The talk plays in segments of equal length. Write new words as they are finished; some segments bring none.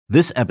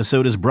This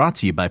episode is brought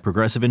to you by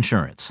Progressive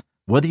Insurance.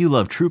 Whether you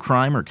love true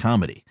crime or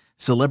comedy,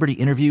 celebrity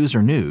interviews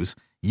or news,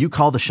 you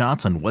call the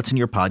shots on what's in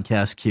your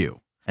podcast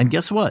queue. And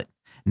guess what?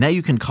 Now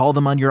you can call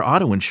them on your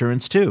auto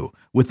insurance too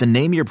with the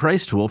Name Your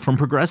Price tool from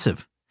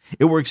Progressive.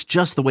 It works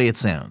just the way it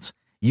sounds.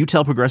 You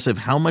tell Progressive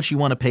how much you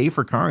want to pay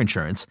for car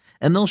insurance,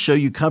 and they'll show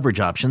you coverage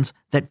options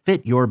that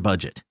fit your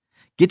budget.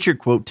 Get your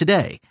quote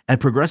today at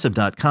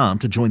Progressive.com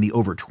to join the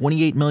over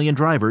 28 million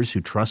drivers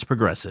who trust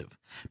Progressive.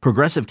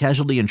 Progressive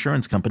Casualty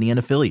Insurance Company and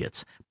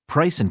Affiliates.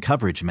 Price and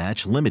coverage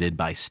match limited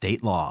by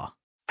state law.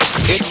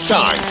 It's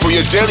time for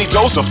your daily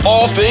dose of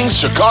all things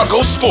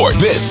Chicago sports.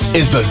 This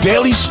is the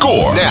Daily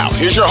Score. Now,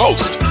 here's your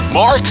host,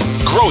 Mark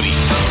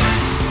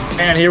Grote.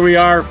 And here we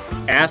are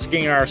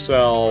asking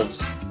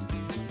ourselves,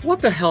 what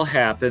the hell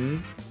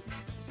happened?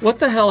 What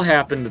the hell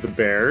happened to the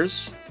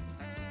Bears?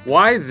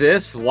 Why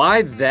this?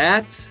 Why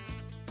that?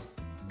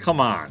 Come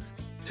on.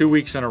 2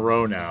 weeks in a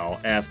row now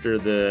after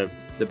the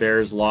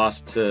Bears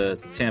lost to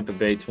Tampa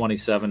Bay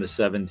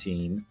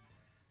 27-17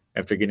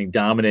 after getting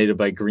dominated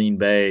by Green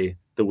Bay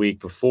the week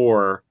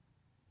before.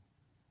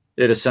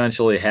 It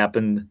essentially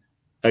happened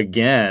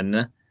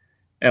again,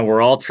 and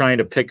we're all trying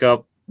to pick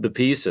up the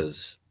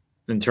pieces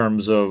in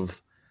terms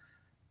of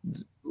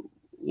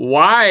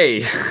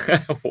why?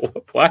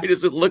 Why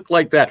does it look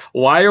like that?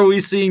 Why are we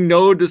seeing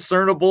no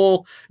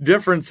discernible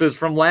differences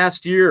from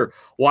last year?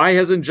 Why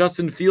hasn't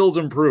Justin Fields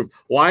improved?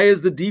 Why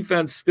is the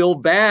defense still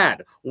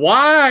bad?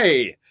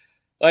 Why?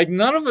 Like,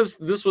 none of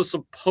this was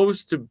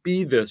supposed to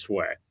be this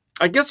way.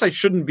 I guess I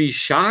shouldn't be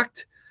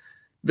shocked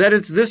that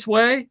it's this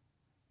way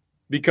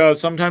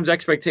because sometimes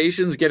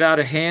expectations get out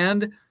of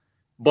hand,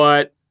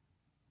 but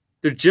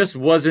there just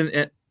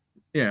wasn't.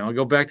 I'll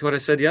go back to what I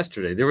said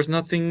yesterday. There was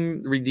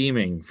nothing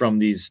redeeming from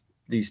these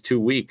 2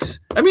 weeks.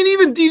 I mean,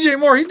 even DJ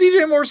Moore,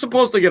 DJ Moore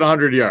supposed to get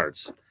 100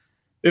 yards.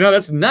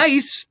 That's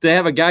nice to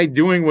have a guy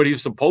doing what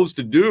he's supposed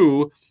to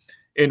do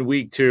in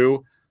week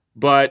 2,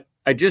 but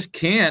I just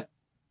can't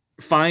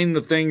find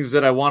the things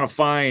that I want to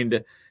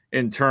find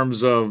in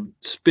terms of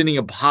spinning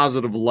a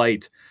positive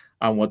light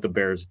on what the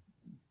Bears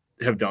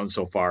have done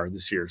so far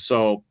this year.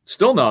 So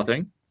still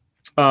nothing.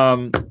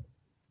 I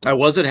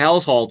was at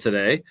Halas Hall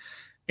today,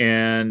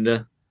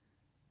 and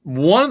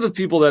one of the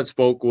people that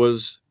spoke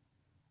was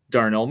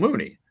Darnell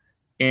Mooney.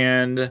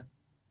 And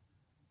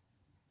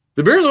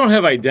the Bears don't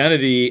have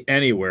identity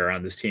anywhere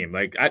on this team.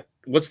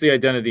 What's the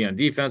identity on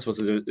defense? What's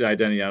the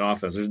identity on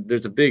offense?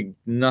 There's a big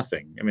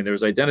nothing. I mean, there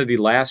was identity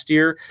last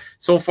year.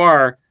 So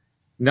far,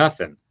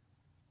 nothing.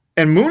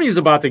 And Mooney's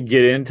about to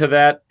get into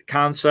that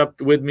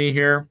concept with me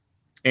here.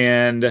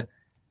 And I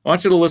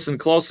want you to listen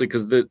closely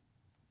because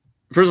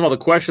first of all, the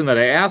question that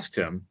I asked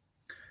him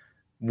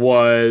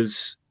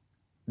was,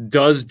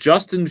 does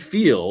Justin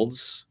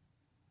Fields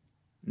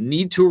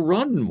need to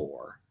run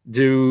more?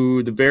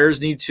 Do the Bears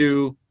need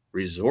to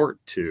resort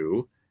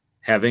to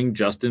having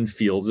Justin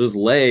Fields'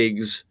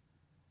 legs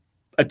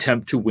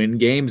attempt to win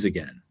games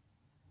again?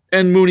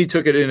 And Mooney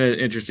took it in an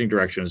interesting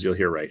direction, as you'll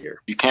hear right here.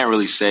 You can't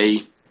really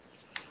say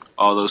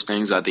all those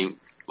things. I think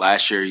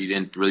last year you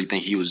didn't really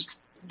think he was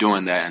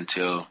doing that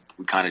until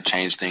we kind of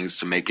changed things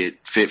to make it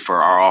fit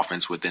for our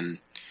offense within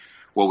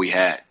what we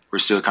had. We're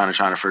still kind of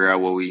trying to figure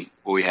out what we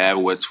have,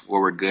 what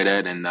we're good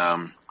at, and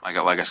like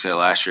I said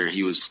last year,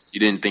 you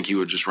didn't think he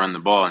would just run the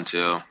ball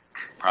until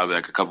probably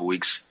like a couple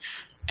weeks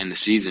in the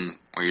season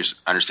where you're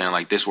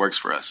understanding this works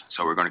for us,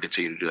 so we're going to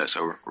continue to do that.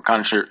 So we're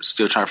kind of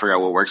still trying to figure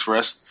out what works for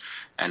us,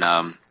 and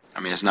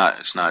it's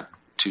not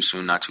too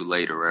soon, not too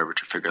late, or whatever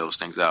to figure those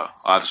things out.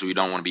 Obviously, we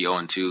don't want to be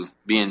 0-2.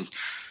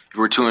 If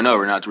we're 2-0,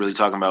 we're not really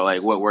talking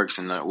about what works,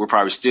 and we're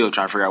probably still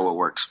trying to figure out what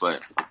works, but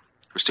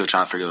we're still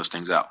trying to figure those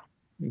things out.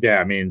 Yeah,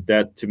 I mean,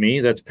 that to me,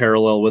 that's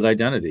parallel with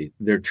identity.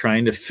 They're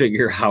trying to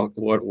figure out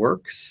what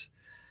works.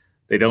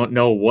 They don't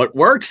know what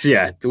works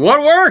yet.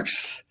 What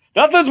works?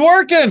 Nothing's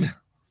working.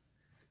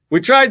 We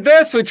tried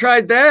this, we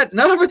tried that.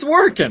 None of it's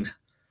working.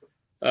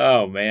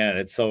 Oh, man,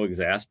 it's so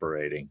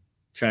exasperating.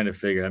 Trying to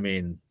figure,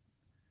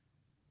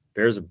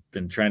 Bears have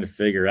been trying to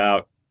figure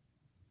out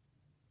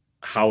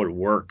how it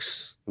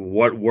works,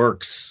 what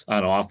works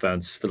on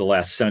offense for the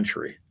last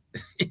century.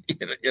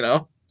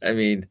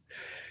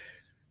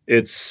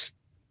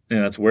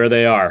 It's where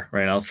they are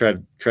right now. Let's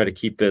try to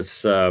keep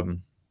this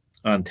on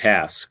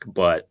task,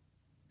 but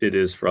it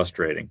is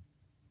frustrating.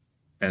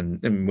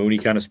 And Mooney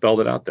kind of spelled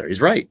it out there.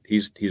 He's right.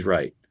 He's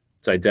right.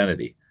 It's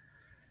identity.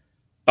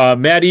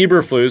 Matt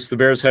Eberflus, the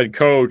Bears head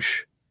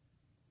coach,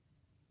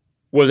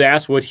 was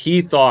asked what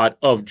he thought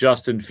of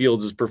Justin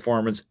Fields'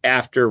 performance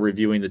after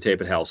reviewing the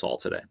tape at Halas Hall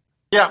today.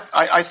 Yeah,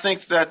 I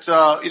think that,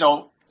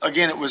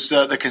 again, it was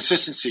the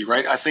consistency,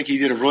 right? I think he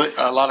did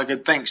a lot of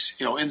good things,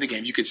 in the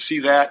game. You could see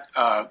that.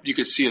 You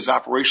could see his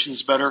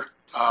operations better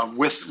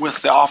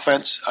with the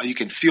offense. You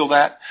can feel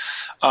that.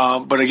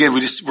 But again, we're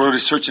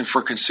just searching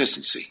for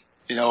consistency,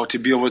 to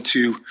be able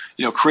to,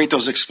 create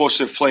those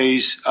explosive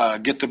plays,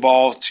 get the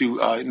ball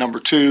to number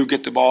 2,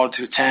 get the ball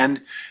to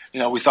 10.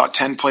 We thought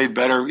 10 played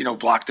better,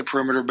 blocked the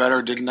perimeter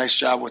better, did a nice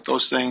job with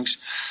those things.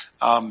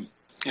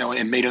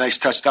 and made a nice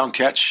touchdown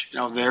catch,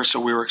 there. So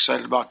we were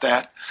excited about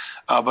that.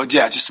 But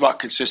yeah, just about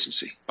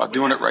consistency, about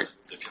doing it right.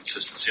 The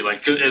consistency,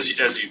 like as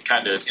you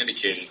kind of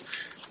indicated,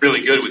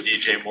 really good with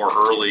DJ Moore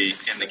early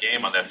in the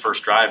game on that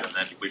first drive, and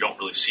then we don't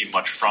really see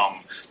much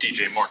from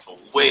DJ Moore until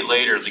way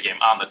later in the game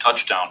on the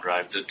touchdown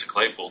drive to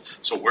Claypool.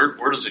 So where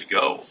does it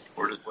go?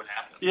 What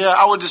happens? Yeah,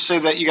 I would just say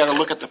that you got to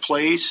look at the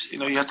plays. You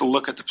have to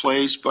look at the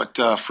plays, but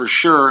for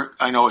sure,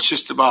 I know it's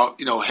just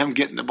about him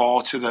getting the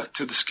ball to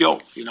the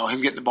skill.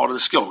 Him getting the ball to the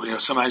skill.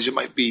 Sometimes it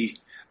might be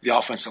the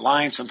offensive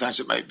line,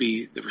 sometimes it might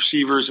be the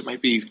receivers, it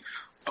might be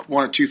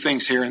one or two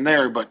things here and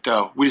there, but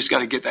we just got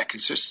to get that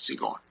consistency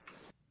going.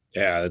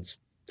 Yeah,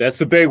 that's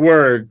the big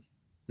word.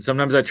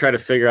 Sometimes I try to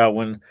figure out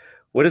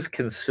what does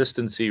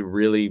consistency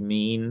really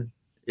mean?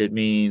 It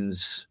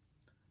means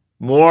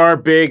more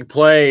big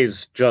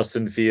plays,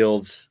 Justin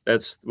Fields.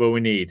 That's what we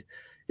need.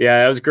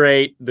 Yeah, that was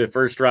great. The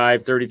first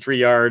drive, 33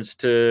 yards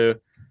to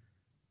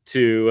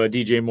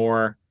DJ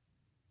Moore,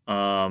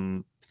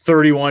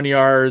 31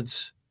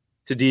 yards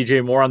to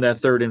DJ Moore on that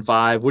 3rd and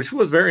 5, which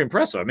was very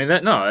impressive.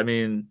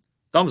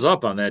 Thumbs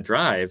up on that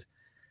drive.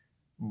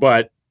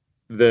 But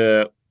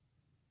the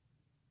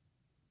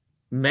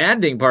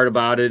maddening part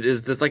about it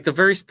is that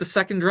the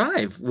second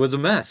drive was a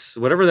mess.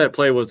 Whatever that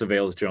play was to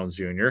Velus Jones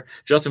Jr.,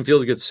 Justin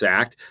Fields gets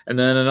sacked, and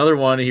then another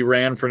one he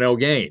ran for no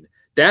gain.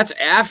 That's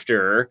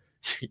after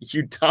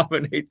you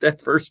dominate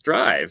that first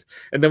drive.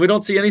 And then we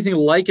don't see anything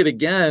like it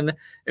again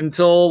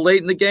until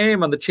late in the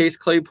game on the Chase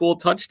Claypool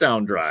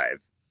touchdown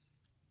drive,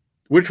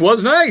 which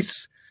was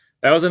nice.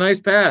 That was a nice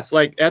pass.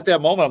 At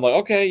that moment, I'm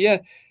like, okay, yeah,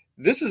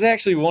 this is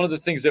actually one of the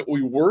things that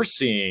we were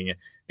seeing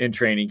in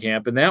training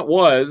camp, and that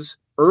was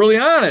early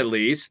on, at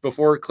least,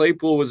 before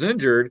Claypool was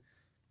injured,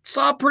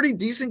 saw a pretty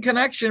decent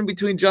connection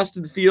between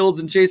Justin Fields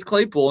and Chase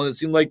Claypool, and it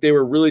seemed like they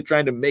were really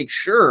trying to make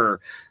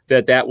sure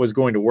that was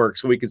going to work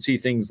so we could see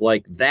things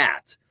like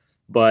that.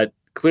 But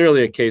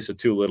clearly a case of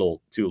too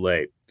little, too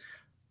late.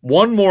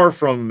 One more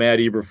from Matt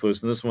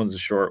Eberflus, and this one's a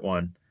short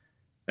one.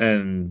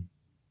 And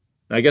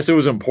I guess it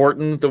was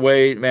important the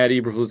way Matt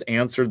Eberflus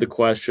answered the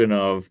question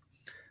of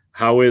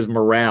how is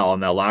morale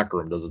in that locker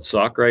room? Does it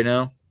suck right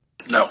now?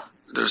 No,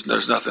 there's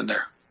nothing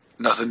there.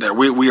 Nothing there.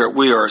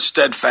 We are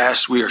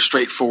steadfast. We are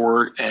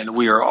straightforward, and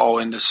we are all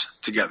in this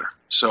together.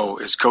 So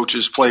as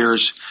coaches,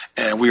 players,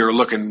 and we are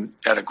looking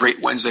at a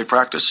great Wednesday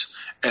practice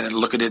and then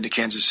looking into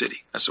Kansas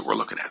City. That's what we're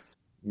looking at.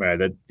 Right.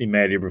 That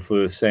Matt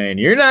Eberflus is saying,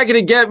 you're not going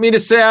to get me to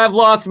say I've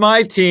lost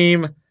my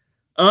team.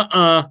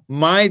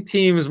 My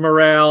team's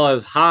morale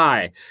is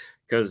high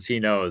because he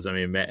knows.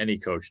 Any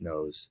coach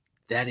knows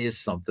that is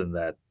something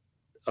that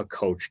a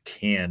coach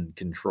can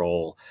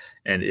control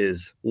and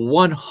is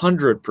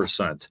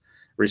 100%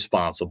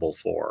 responsible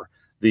for,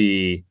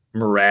 the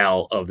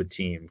morale of the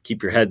team.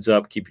 Keep your heads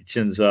up, keep your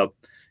chins up.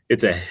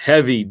 It's a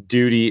heavy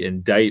duty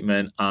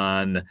indictment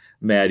on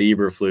Matt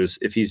Eberflus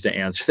if he's to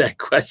answer that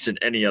question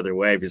any other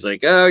way. If he's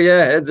like, oh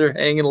yeah, heads are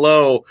hanging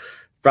low,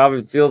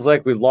 probably feels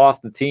like we've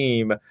lost the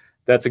team.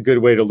 That's a good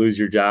way to lose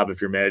your job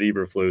if you're Matt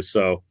Eberflus.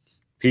 So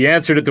if he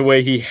answered it the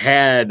way he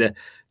had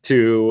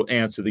to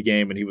answer the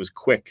game, and he was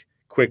quick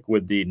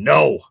with the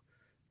no,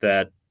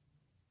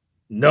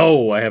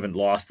 I haven't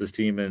lost this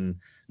team, and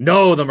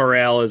no, the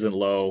morale isn't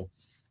low.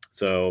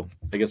 So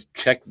I guess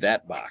check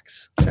that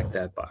box for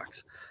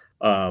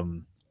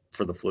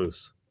the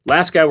Flus.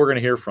 Last guy we're going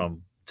to hear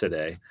from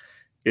today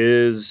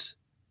is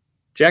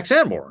Jack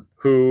Sanborn,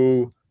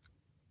 who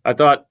I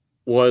thought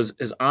was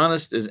as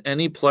honest as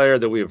any player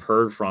that we have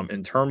heard from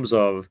in terms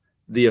of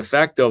the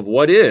effect of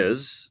what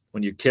is,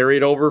 when you carry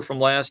it over from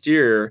last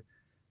year,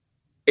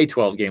 a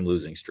 12-game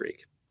losing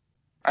streak.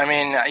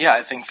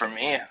 I think for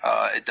me,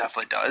 it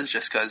definitely does,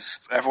 just because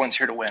everyone's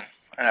here to win,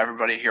 and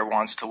everybody here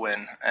wants to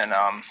win. And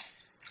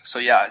so,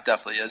 yeah, it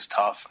definitely is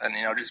tough. And,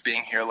 just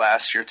being here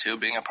last year, too,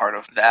 being a part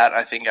of that,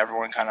 I think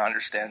everyone kind of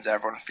understands,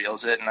 everyone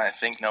feels it, and I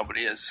think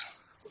nobody is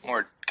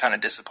more kind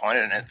of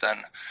disappointed in it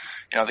than,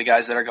 the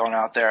guys that are going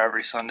out there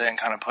every Sunday and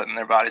kind of putting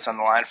their bodies on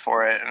the line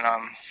for it. And,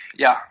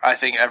 I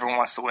think everyone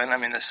wants to win.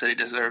 The city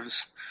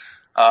deserves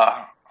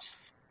a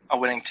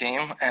winning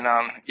team, and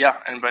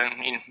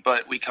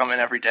but we come in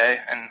every day,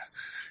 and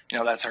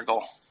that's our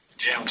goal.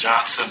 Jam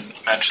Johnson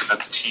mentioned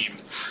that the team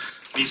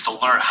needs to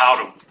learn how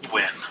to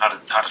win, how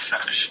to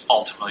finish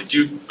ultimately.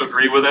 Do you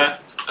agree with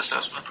that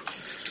assessment?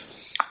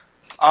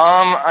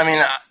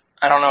 I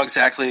don't know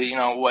exactly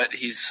what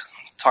he's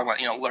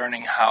talking about,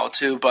 learning how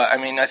to, but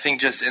I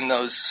think just in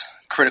those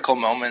critical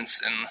moments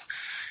in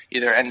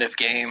either end of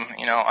game,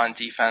 on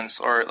defense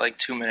or like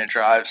 2-minute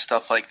drives,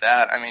 stuff like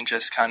that.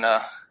 Just kind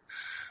of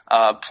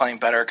playing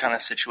better kind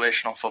of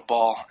situational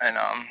football, and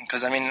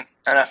because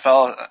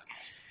NFL,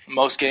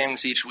 most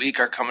games each week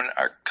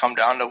come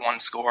down to one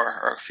score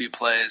or a few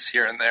plays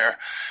here and there,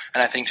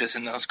 and I think just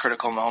in those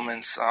critical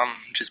moments,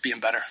 just being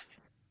better.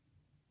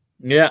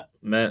 Yeah,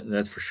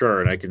 that's for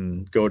sure. And I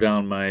can go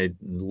down my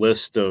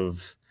list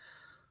of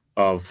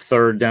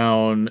third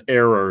down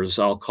errors,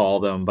 I'll call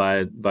them,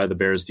 by the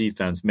Bears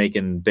defense,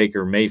 making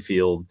Baker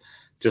Mayfield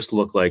just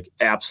look like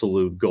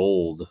absolute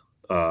gold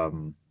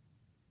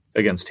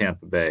against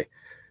Tampa Bay.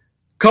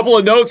 Couple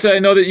of notes that I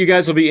know that you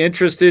guys will be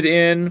interested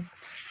in.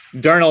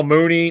 Darnell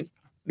Mooney,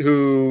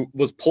 who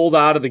was pulled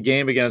out of the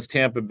game against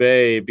Tampa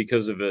Bay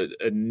because of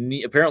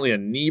apparently a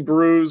knee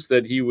bruise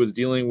that he was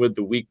dealing with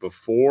the week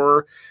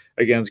before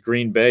against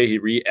Green Bay. He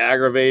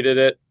re-aggravated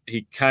it.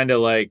 He kind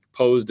of like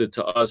posed it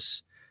to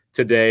us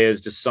today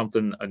as just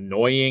something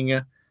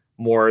annoying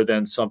more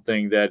than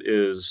something that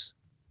is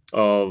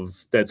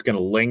that's going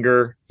to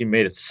linger. He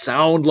made it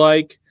sound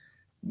like,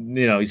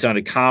 he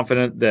sounded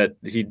confident that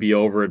he'd be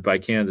over it by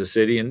Kansas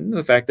City. And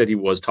the fact that he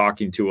was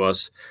talking to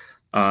us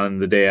on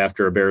the day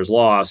after a Bears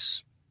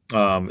loss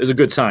is a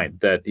good sign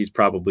that he's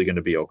probably going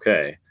to be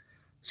okay.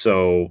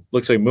 So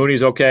looks like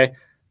Mooney's okay.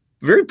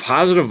 Very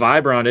positive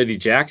vibe around Eddie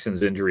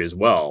Jackson's injury as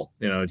well.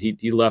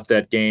 He left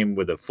that game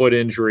with a foot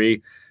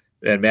injury,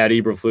 and Matt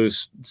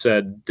Eberflus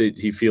said that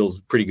he feels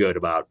pretty good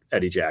about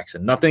Eddie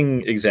Jackson.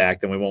 Nothing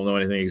exact, and we won't know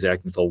anything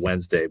exact until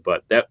Wednesday,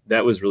 but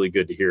that was really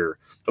good to hear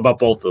about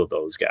both of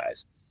those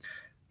guys.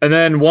 And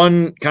then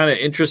one kind of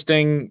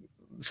interesting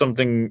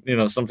something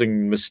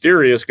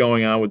mysterious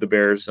going on with the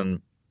Bears, and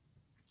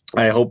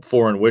I hope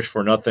for and wish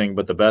for nothing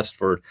but the best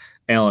for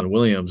Alan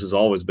Williams. Has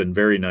always been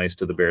very nice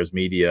to the Bears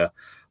media,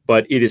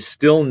 but it is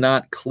still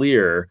not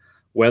clear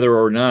whether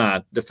or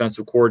not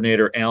defensive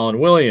coordinator Alan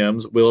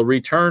Williams will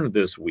return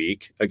this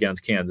week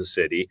against Kansas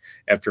City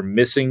after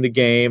missing the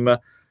game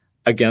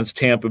against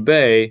Tampa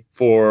Bay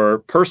for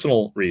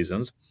personal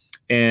reasons.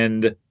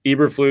 And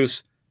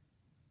Eberflus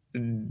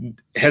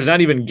has not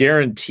even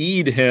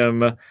guaranteed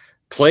him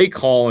play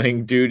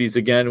calling duties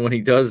again when he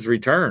does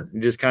return. He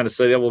just kind of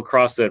said, we'll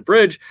cross that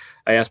bridge.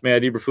 I asked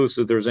Matt Eberflus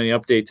if there was any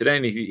update today,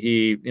 and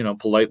he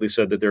politely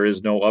said that there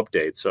is no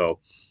update. So,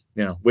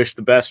 wish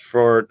the best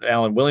for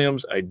Alan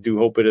Williams. I do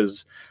hope it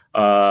is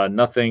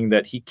nothing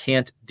that he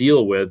can't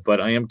deal with,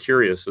 but I am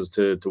curious as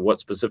to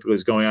what specifically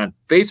is going on.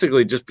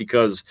 Basically, just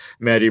because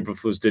Matt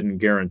Eberflus didn't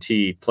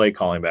guarantee play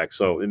calling back,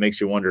 so it makes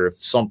you wonder if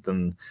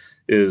something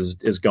is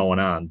going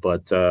on.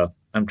 But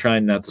I'm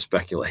trying not to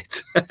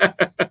speculate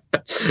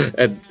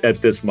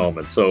at this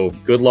moment. So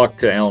good luck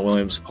to Alan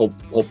Williams.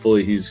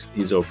 Hopefully he's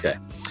okay.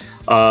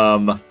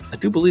 I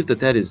do believe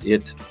that is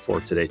it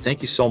for today.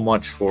 Thank you so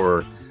much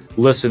for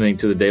listening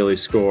to the Daily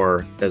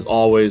Score. As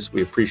always,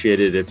 we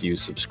appreciate it if you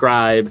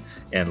subscribe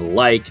and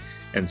like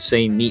and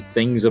say neat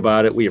things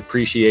about it. We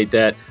appreciate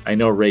that. I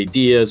know Ray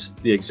Diaz,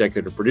 the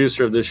executive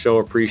producer of this show,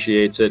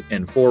 appreciates it.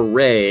 And for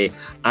Ray,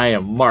 I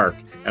am Mark,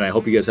 and I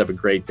hope you guys have a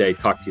great day.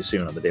 Talk to you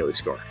soon on the Daily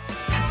Score.